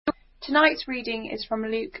Tonight's reading is from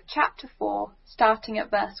Luke chapter 4, starting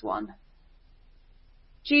at verse 1.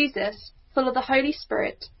 Jesus, full of the Holy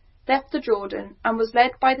Spirit, left the Jordan and was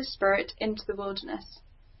led by the Spirit into the wilderness,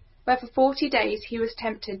 where for 40 days he was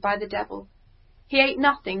tempted by the devil. He ate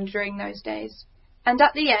nothing during those days, and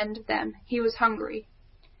at the end of them he was hungry.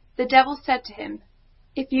 The devil said to him,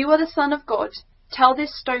 "If you are the Son of God, tell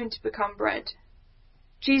this stone to become bread."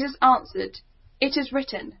 Jesus answered, "It is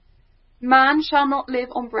written, 'Man shall not live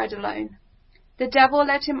on bread alone.'" The devil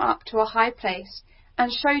led him up to a high place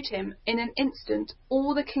and showed him in an instant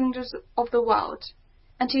all the kingdoms of the world.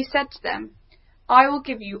 And he said to them, "I will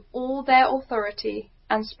give you all their authority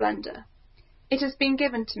and splendor. It has been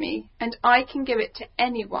given to me, and I can give it to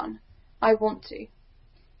anyone I want to.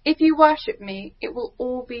 If you worship me, it will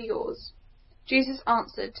all be yours." Jesus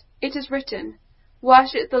answered, "It is written,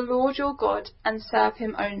 'Worship the Lord your God and serve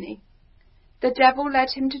him only.'" The devil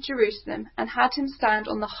led him to Jerusalem and had him stand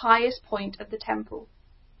on the highest point of the temple.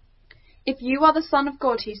 "If you are the Son of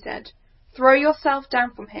God," he said, "throw yourself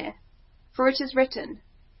down from here, for it is written,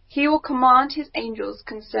 'He will command his angels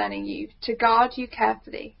concerning you to guard you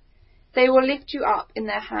carefully. They will lift you up in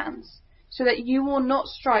their hands, so that you will not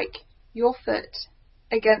strike your foot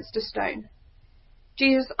against a stone.'"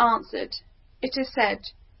 Jesus answered, "It is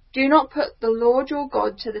said, 'Do not put the Lord your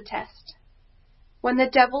God to the test.'" When the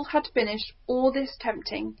devil had finished all this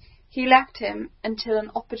tempting, he left him until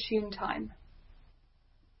an opportune time.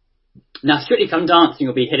 Now, Strictly Come Dancing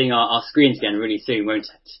will be hitting our screens again really soon, won't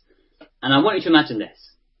it? And I want you to imagine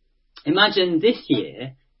this. Imagine this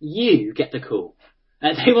year, you get the call.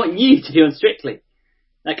 They want you to be on Strictly.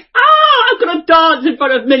 Like, I'm going to dance in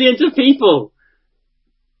front of millions of people.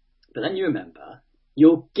 But then you remember,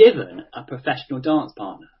 you're given a professional dance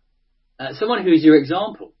partner. Someone who's your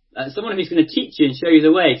example. Someone who's going to teach you and show you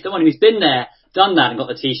the way. Someone who's been there, done that and got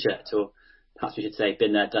the t-shirt. Or perhaps we should say,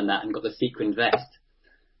 been there, done that and got the sequined vest.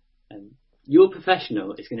 Your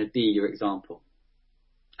professional is going to be your example.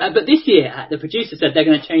 But this year, the producer said they're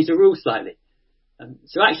going to change the rules slightly.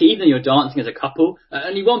 So actually, even though you're dancing as a couple,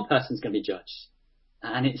 only one person's going to be judged.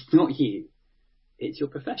 And it's not you. It's your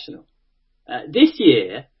professional. This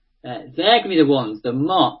year, they're going to be the ones, the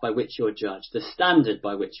mark by which you're judged, the standard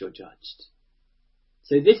by which you're judged.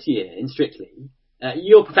 So this year, in Strictly,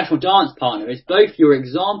 your professional dance partner is both your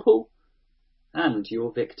example and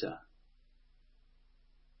your victor.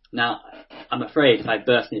 Now, I'm afraid if I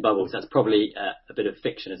burst any bubbles, that's probably a bit of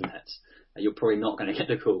fiction, isn't it? You're probably not going to get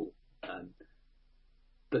the call.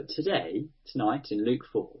 But tonight, in Luke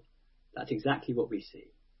 4, that's exactly what we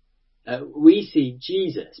see. We see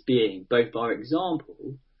Jesus being both our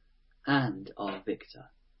example and our victor.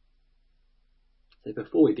 So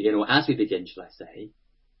before we begin, or as we begin, shall I say,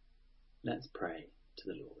 let's pray to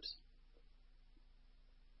the Lord.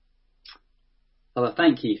 Father,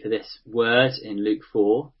 thank you for this word in Luke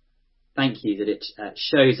 4. Thank you that it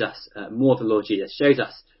shows us more of the Lord Jesus, shows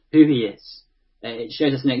us who he is. It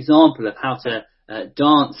shows us an example of how to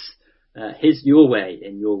dance your way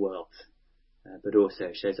in your world, but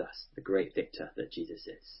also shows us the great victor that Jesus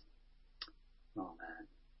is. Amen.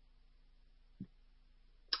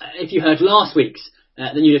 If you heard last week's,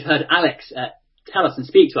 then you'd have heard Alex tell us and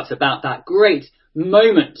speak to us about that great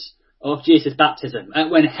moment of Jesus' baptism,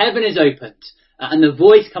 when heaven is opened and the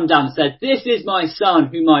voice come down and said, "This is my son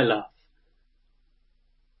whom I love."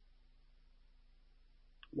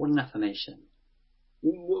 What an affirmation.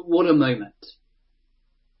 What a moment.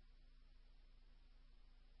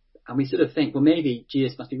 And we sort of think, well, maybe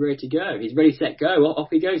Jesus must be ready to go. He's ready, set, go. Off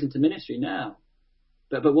he goes into ministry now.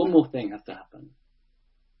 But one more thing has to happen.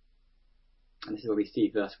 And this is where we see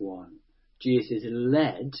verse 1. Jesus is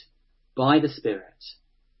led by the Spirit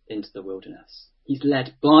into the wilderness. He's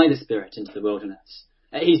led by the Spirit into the wilderness.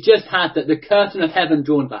 He's just had the curtain of heaven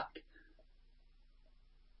drawn back.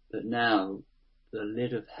 But now the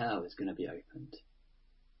lid of hell is going to be opened,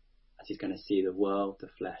 as he's going to see the world, the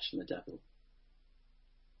flesh and the devil.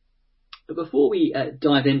 But before we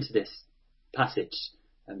dive into this passage,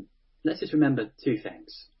 let's just remember two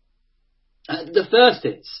things. The first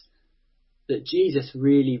is that Jesus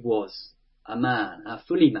really was a man, a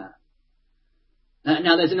fully man.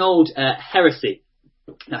 Now there's an old heresy.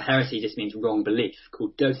 Now heresy just means wrong belief,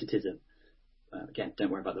 called Docetism. Again, don't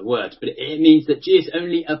worry about the word, but it means that Jesus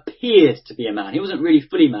only appeared to be a man. He wasn't really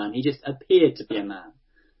fully man, he just appeared to be a man.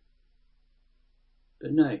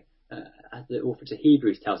 But no, as the author to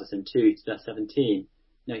Hebrews tells us in 2:17,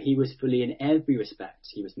 no, he was fully in every respect,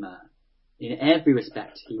 he was man. In every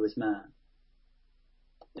respect, he was man.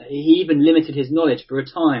 He even limited his knowledge for a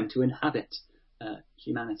time to inhabit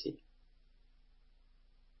humanity.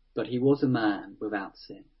 But he was a man without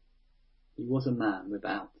sin. He was a man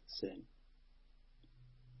without sin.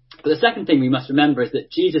 But the second thing we must remember is that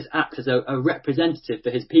Jesus acts as a representative for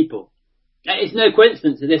his people. It's no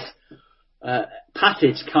coincidence that this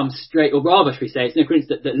passage comes straight, or rather, should we say, it's no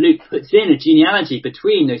coincidence that Luke puts in a genealogy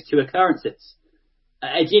between those two occurrences.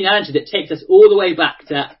 A genealogy that takes us all the way back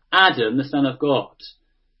to Adam, the Son of God.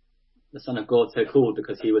 The Son of God so called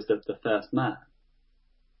because he was the first man.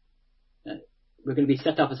 We're going to be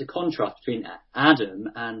set up as a contrast between Adam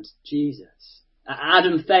and Jesus.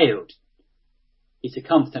 Adam failed. He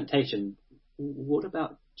succumbed to temptation. What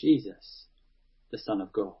about Jesus, the Son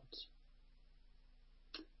of God?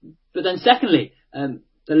 But then secondly, the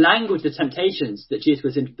language of the temptations that Jesus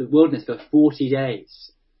was in the wilderness for 40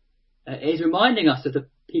 days is reminding us of the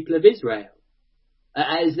people of Israel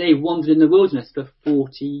as they wandered in the wilderness for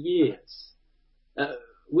 40 years.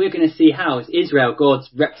 We're going to see how, as Israel, God's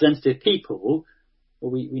representative people,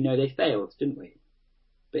 well, we know they failed, didn't we?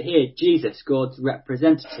 But here, Jesus, God's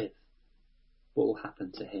representative, what will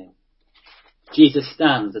happen to him? Jesus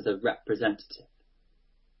stands as a representative.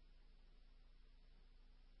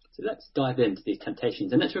 So let's dive into these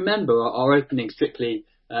temptations. And let's remember our opening strictly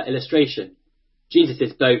illustration. Jesus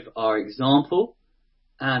is both our example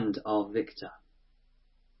and our victor.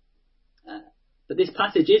 But this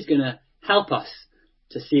passage is going to help us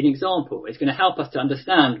to see an example. It's going to help us to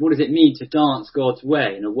understand what does it mean to dance God's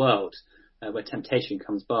way in a world where temptation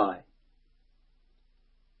comes by.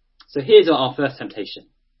 So here's our first temptation.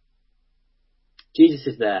 Jesus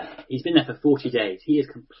is there. He's been there for 40 days. He is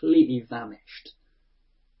completely famished.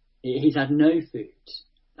 He's had no food.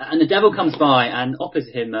 And the devil comes by and offers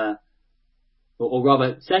him, or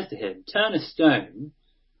rather says to him, turn a stone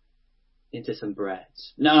into some bread.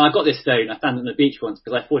 Now, I got this stone. I found it on the beach once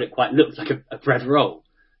because I thought it quite looked like a bread roll.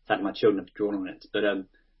 In fact, my children have drawn on it. But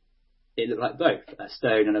it looked like both, a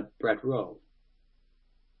stone and a bread roll.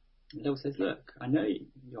 The devil says, look, I know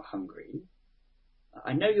you're hungry.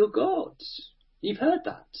 I know you're God. You've heard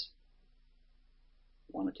that.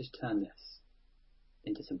 Why not just turn this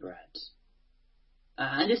into some bread?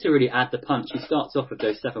 And just to really add the punch, he starts off with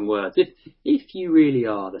those 7 words. If you really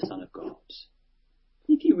are the Son of God,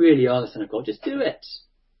 if you really are the Son of God, just do it.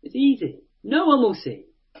 It's easy. No one will see.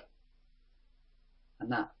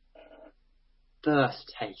 And that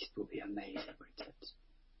first taste will be amazing, won't it?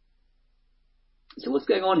 So what's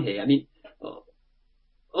going on here? I mean,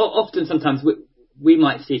 often sometimes we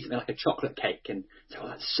might see something like a chocolate cake and say, oh,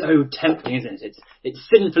 that's so tempting, isn't it? It's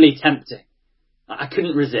sinfully tempting. I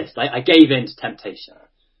couldn't resist. I gave in to temptation.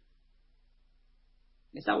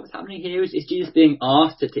 Is that what's happening here? Is Jesus being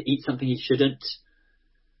asked to eat something he shouldn't?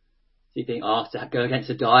 Is he being asked to go against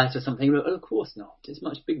a diet or something? Well, of course not. It's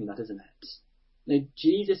much bigger than that, isn't it? No,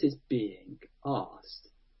 Jesus is being asked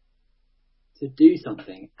to do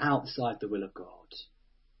something outside the will of God.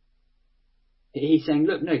 He's saying,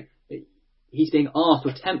 look, no, he's being asked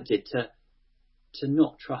or tempted to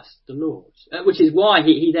not trust the Lord, which is why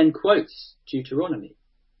he then quotes Deuteronomy.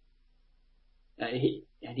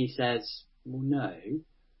 He says, well, no,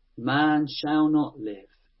 man shall not live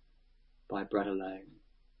by bread alone.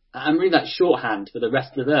 I'm reading that shorthand for the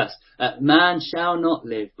rest of the verse. Man shall not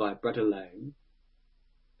live by bread alone,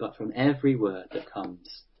 but from every word that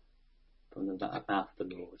comes from the mouth of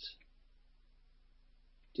the Lord.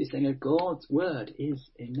 He's saying, God's word is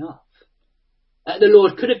enough. The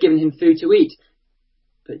Lord could have given him food to eat,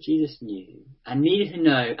 but Jesus knew and needed to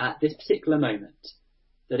know at this particular moment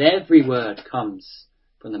that every word comes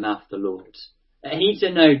from the mouth of the Lord. He needs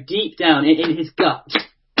to know deep down in his gut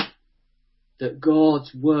that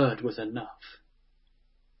God's word was enough.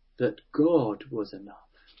 That God was enough.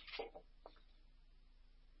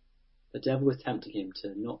 The devil was tempting him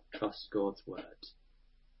to not trust God's word.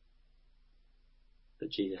 But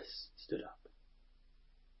Jesus stood up.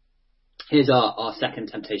 Here's our second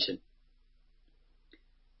temptation.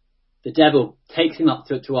 The devil takes him up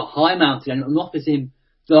to a high mountain and offers him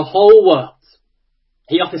the whole world.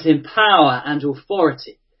 He offers him power and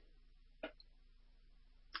authority.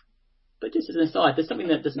 But just as an aside, there's something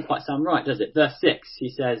that doesn't quite sound right, does it? Verse 6, he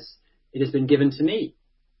says, it has been given to me.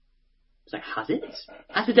 It's like, has it?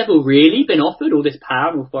 Has the devil really been offered all this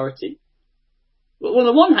power and authority? Well, on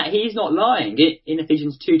the one hand, he's not lying. In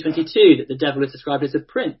Ephesians 2:22, that the devil is described as a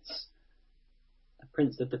prince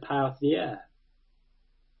of the power of the air.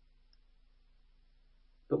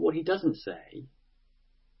 But what he doesn't say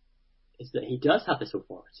is that he does have this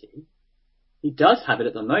authority. He does have it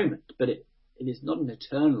at the moment, but it is not an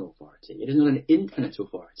eternal authority. It is not an infinite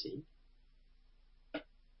authority. But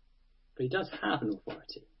he does have an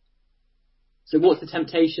authority. So what's the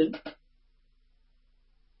temptation?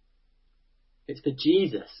 It's for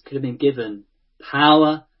Jesus could have been given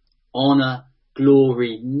power honour,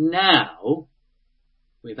 glory now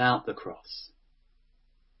without the cross.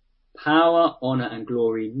 Power, honour and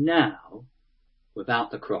glory now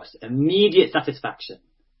without the cross. Immediate satisfaction,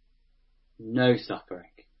 no suffering.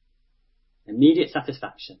 Immediate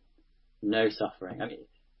satisfaction, no suffering. I mean,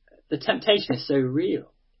 the temptation is so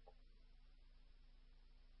real.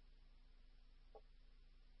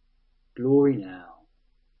 Glory now,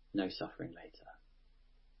 no suffering later.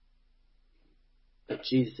 But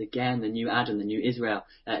Jesus again, the new Adam, the new Israel,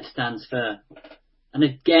 stands firm. And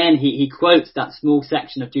again, he quotes that small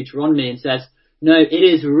section of Deuteronomy and says, no, it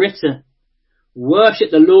is written,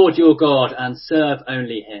 worship the Lord your God and serve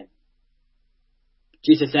only him.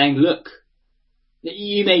 Jesus is saying, look,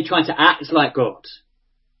 you may try to act like God,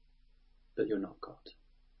 but you're not God.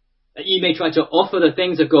 You may try to offer the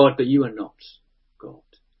things of God, but you are not God.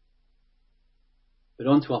 But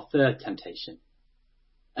on to our third temptation.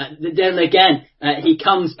 The devil again, he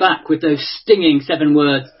comes back with those stinging 7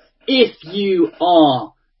 words. If you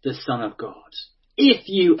are the Son of God. If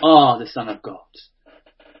you are the Son of God.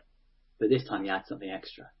 But this time he adds something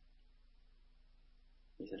extra.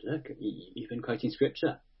 He says, look, you've been quoting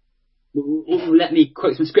scripture. Let me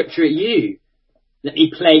quote some scripture at you. Let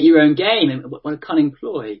me play your own game. And what a cunning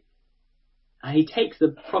ploy. And he takes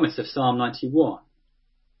the promise of Psalm 91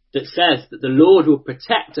 that says that the Lord will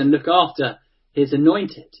protect and look after his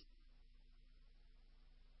anointed,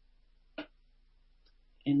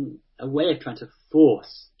 in a way of trying to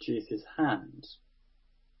force Jesus' hand.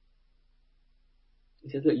 He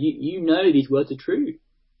says, look, you know these words are true.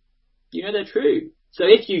 You know they're true. So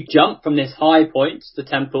if you jump from this high point, the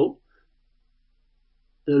temple,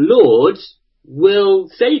 the Lord will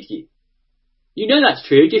save you. You know that's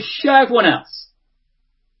true. Just show everyone else.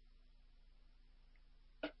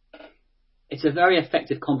 It's a very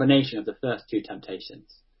effective combination of the first 2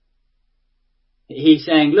 temptations. He's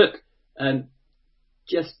saying, look,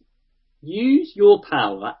 just use your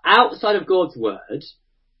power outside of God's word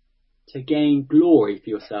to gain glory for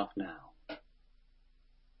yourself now.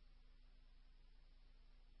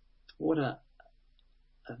 What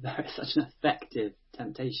such an effective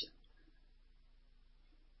temptation.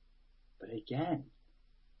 But again,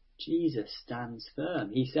 Jesus stands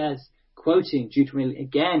firm. He says, quoting Deuteronomy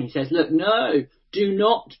again, he says, look, no, do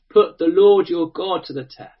not put the Lord your God to the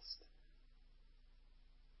test.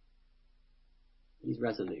 He's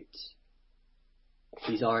resolute.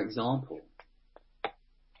 He's our example.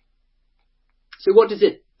 So what does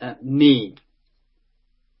it mean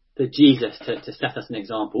for Jesus to set us an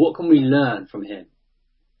example? What can we learn from him?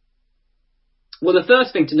 Well, the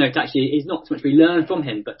first thing to note actually is not so much we learn from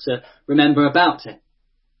him, but to remember about him.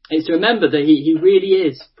 It's to remember that he really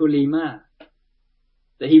is fully man.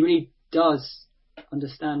 That he really does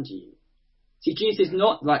understand you. See, Jesus is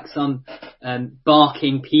not like some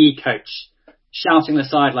barking PE coach shouting on the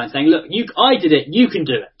sideline saying, look, I did it, you can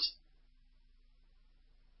do it.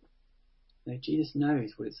 No, Jesus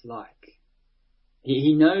knows what it's like.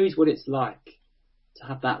 He knows what it's like to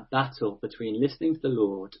have that battle between listening to the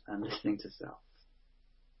Lord and listening to self.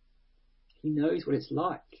 He knows what it's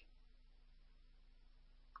like.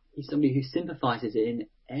 He's somebody who sympathises in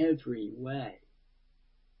every way.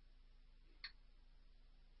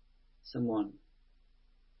 Someone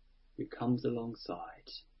who comes alongside.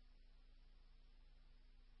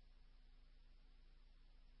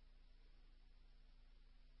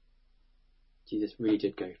 Jesus really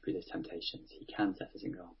did go through those temptations. He can set us an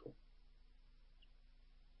example.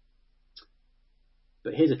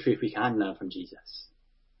 But here's a truth we can learn from Jesus.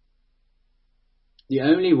 The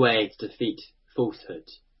only way to defeat falsehood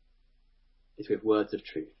is with words of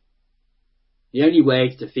truth. The only way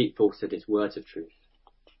to defeat falsehood is words of truth.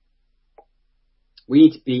 We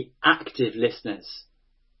need to be active listeners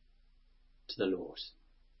to the Lord.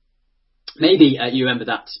 Maybe you remember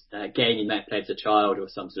that game you may have played as a child, or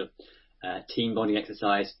some sort of team bonding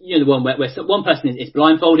exercise. You know, the one where one person is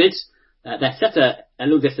blindfolded, they're set a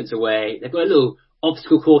little distance away, they've got a little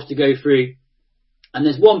obstacle course to go through, and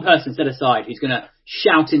there's one person set aside who's going to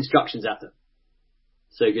shout instructions at them.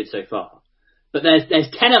 So good so far. But there's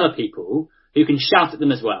 10 other people who can shout at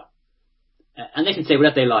them as well. And they can say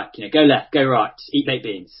whatever they like, you know, go left, go right, eat baked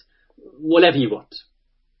beans, whatever you want.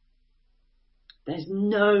 There's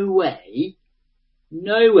no way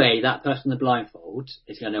that person in the blindfold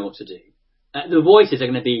is going to know what to do. The voices are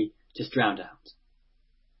going to be just drowned out.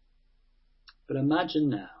 But imagine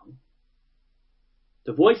now,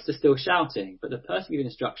 the voices are still shouting, but the person giving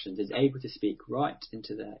instructions is able to speak right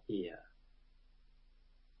into their ear,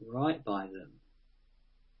 right by them,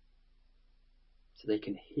 so they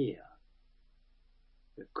can hear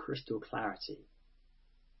with crystal clarity.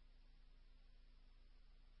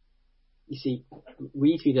 You see,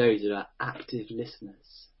 we need to be those that are active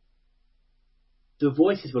listeners. The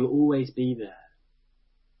voices will always be there.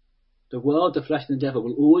 The world, the flesh and the devil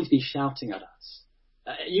will always be shouting at us.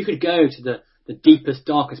 You could go to the deepest,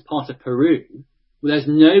 darkest part of Peru where there's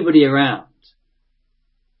nobody around,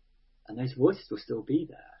 and those voices will still be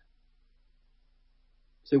there.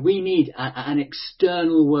 So we need an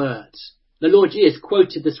external word. The Lord Jesus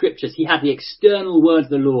quoted the scriptures. He had the external word of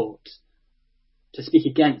the Lord to speak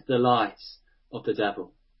against the lies of the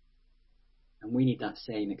devil. And we need that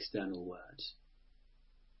same external word.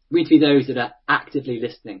 We need to be those that are actively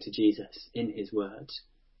listening to Jesus in his word.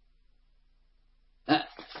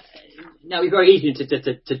 Now, it's very easy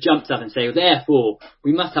to jump up and say, well, therefore,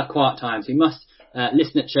 we must have quiet times, we must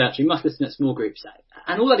listen at church, we must listen at small groups.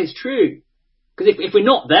 And all that is true. Because if we're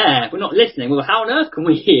not there, if we're not listening, well, how on earth can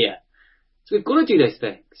we hear? So we've got to do those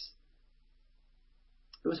things.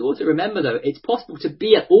 But let's also remember, though, it's possible to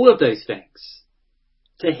be at all of those things.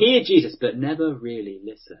 To hear Jesus, but never really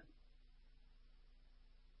listen.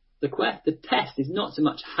 The test is not so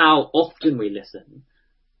much how often we listen,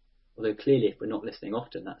 although clearly if we're not listening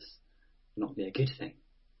often, that's not really a good thing.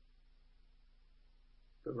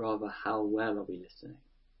 But rather, how well are we listening?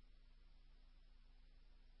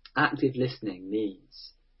 Active listening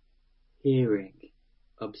means hearing,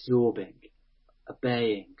 absorbing,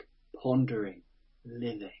 obeying, pondering,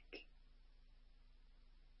 living.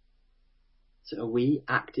 So are we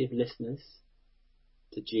active listeners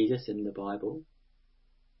to Jesus in the Bible?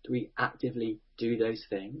 Do we actively do those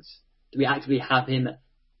things? Do we actively have him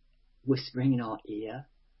whispering in our ear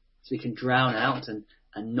so we can drown out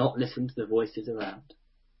and not listen to the voices around?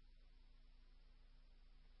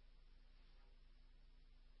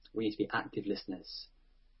 We need to be active listeners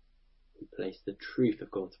who place the truth of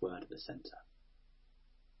God's word at the centre.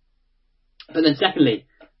 But then secondly,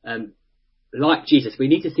 like Jesus, we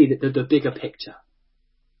need to see the bigger picture.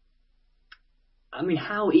 I mean,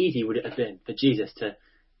 how easy would it have been for Jesus to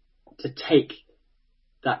take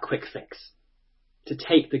that quick fix, to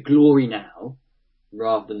take the glory now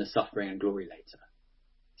rather than the suffering and glory later?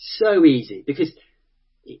 So easy, because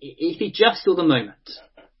if he just saw the moment,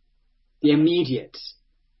 the immediate,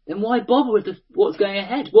 then why bother with what's going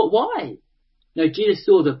ahead? Why? No, Jesus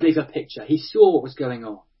saw the bigger picture. He saw what was going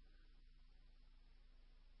on.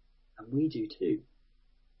 And we do too.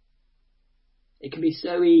 It can be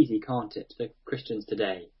so easy, can't it, for Christians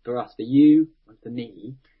today, for us, for you, and for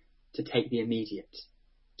me, to take the immediate,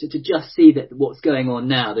 to just see that what's going on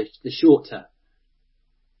now, the short term.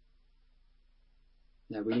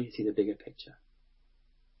 No, we need to see the bigger picture.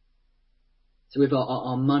 So with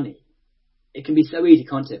our money, it can be so easy,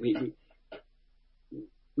 can't it?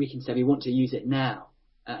 We can say we want to use it now,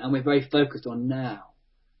 and we're very focused on now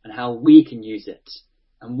and how we can use it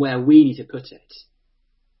and where we need to put it,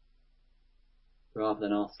 rather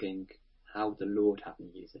than asking, how would the Lord have me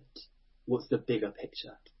use it? What's the bigger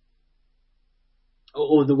picture?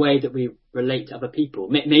 Or the way that we relate to other people.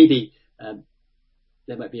 Maybe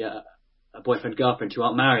there might be a boyfriend, girlfriend who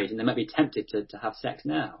aren't married, and they might be tempted to have sex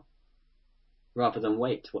now, rather than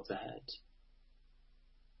wait what's ahead.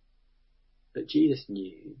 But Jesus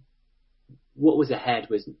knew what was ahead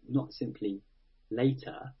was not simply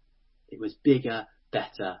later, it was bigger,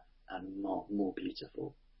 better, and more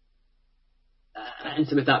beautiful. And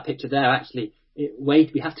so with that picture there, actually,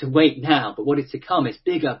 we have to wait now, but what is to come is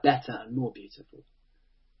bigger, better, and more beautiful.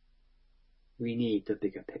 We need the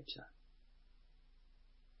bigger picture.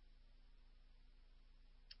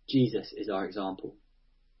 Jesus is our example.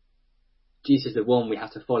 Jesus is the one we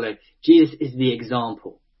have to follow. Jesus is the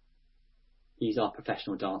example. He's our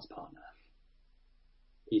professional dance partner.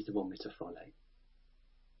 He's the one we're to follow.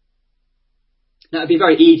 Now, it'd be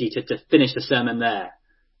very easy to finish the sermon there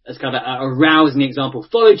as kind of a rousing example.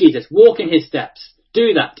 Follow Jesus, walk in his steps,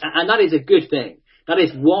 do that. And that is a good thing. That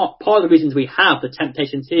is what part of the reasons we have the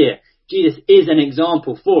temptations here. Jesus is an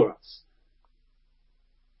example for us.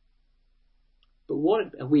 But what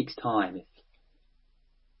if a week's time if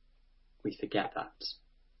we forget that?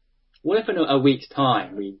 What if in a week's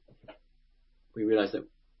time we realise that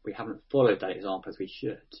we haven't followed that example as we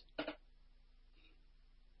should?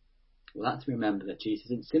 Well, that's to remember that Jesus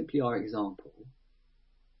isn't simply our example,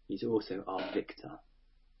 he's also our victor.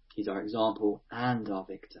 He's our example and our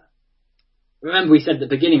victor. Remember we said at the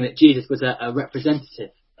beginning that Jesus was a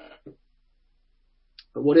representative.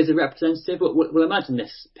 But what is a representative? Well, imagine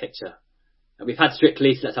this picture. We've had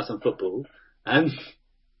Strictly, so let's have some football.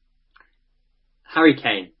 Harry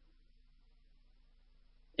Kane,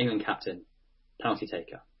 England captain, penalty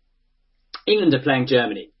taker. England are playing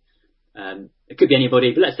Germany. It could be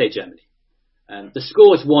anybody, but let's say Germany. The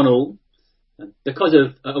score is 1-1. And because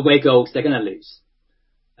of away goals, they're going to lose.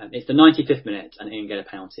 It's the 95th minute and England get a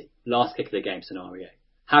penalty. Last kick of the game scenario.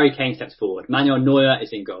 Harry Kane steps forward. Manuel Neuer is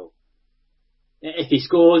in goal. If he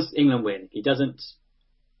scores, England win. If he doesn't,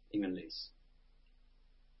 England lose.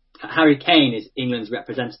 Harry Kane is England's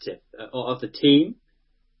representative of the team,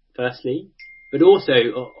 firstly, but also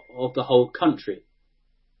of the whole country.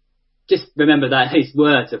 Just remember that his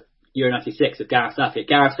words of Euro 96 of Gareth Southgate.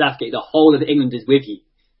 Gareth Southgate, the whole of England is with you.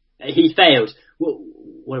 He failed. Well,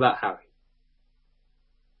 what about Harry?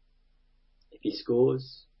 If he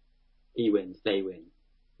scores, he wins, they win,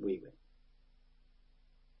 we win.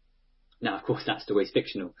 Now, of course, that story is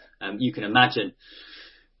fictional. You can imagine,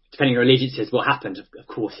 depending on your allegiances, what happened. Of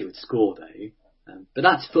course, he would score, though. But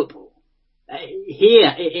that's football. Here,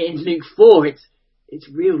 in Luke 4, it's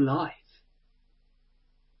real life.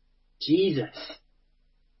 Jesus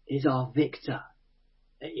is our victor.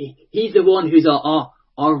 He's the one who's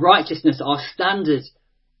our righteousness, our standard,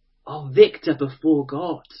 our victor before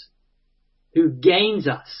God, who gains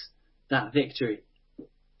us that victory.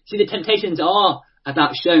 See, the temptations are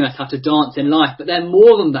about showing us how to dance in life, but they're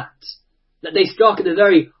more than that. That they strike at the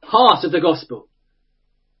very heart of the gospel.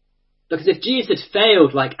 Because if Jesus had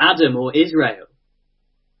failed like Adam or Israel,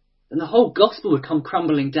 then the whole gospel would come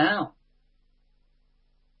crumbling down.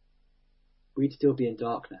 We'd still be in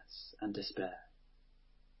darkness and despair.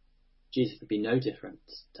 Jesus would be no different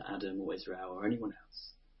to Adam or Israel or anyone else.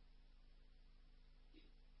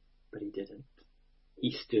 But he didn't.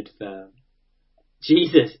 He stood firm.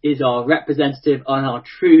 Jesus is our representative and our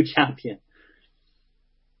true champion.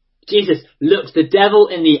 Jesus looked the devil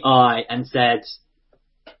in the eye and said,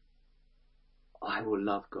 I will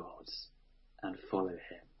love God and follow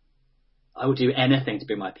him. I will do anything to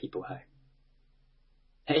bring my people home.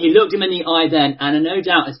 He looked him in the eye then, and no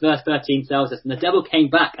doubt, as verse 13 tells us, and the devil came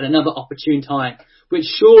back at another opportune time, which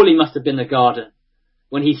surely must have been the garden,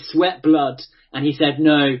 when he sweat blood and he said,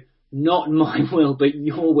 no, not my will, but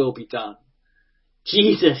your will be done.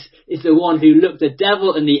 Jesus is the one who looked the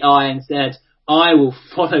devil in the eye and said, I will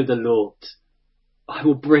follow the Lord. I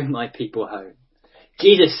will bring my people home.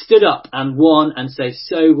 Jesus stood up and won, and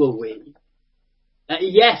so will we.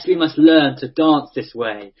 Yes, we must learn to dance this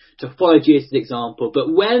way, to follow Jesus' example.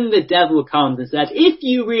 But when the devil comes and said, if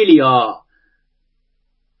you really are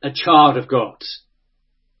a child of God,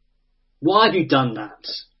 why have you done that?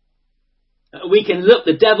 We can look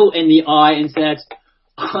the devil in the eye and said,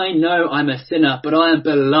 I know I'm a sinner, but I am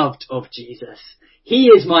beloved of Jesus. He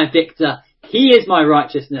is my victor. He is my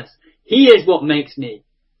righteousness. He is what makes me.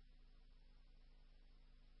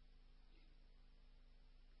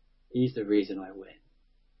 He's the reason I win.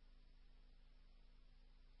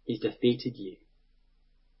 He's defeated you.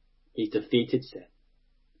 He's defeated sin.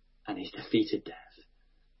 And he's defeated death.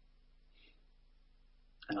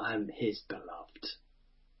 And I am his beloved.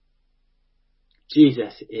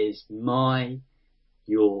 Jesus is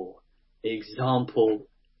your example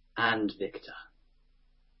and victor.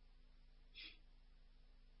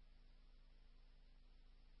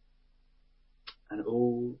 And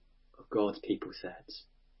all of God's people said,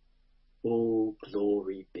 all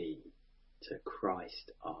glory be to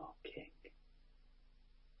Christ our King.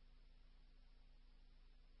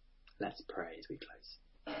 Let's pray as we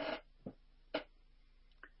close.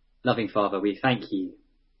 Loving Father, we thank you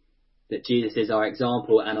that Jesus is our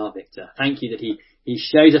example and our victor. Thank you that he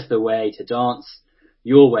shows us the way to dance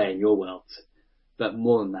your way in your world. But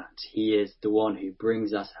more than that, he is the one who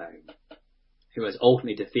brings us home, who has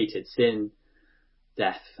ultimately defeated sin,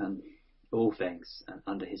 death, and all things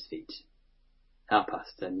under his feet. Help us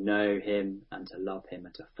to know him and to love him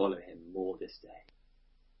and to follow him more this day.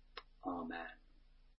 Amen.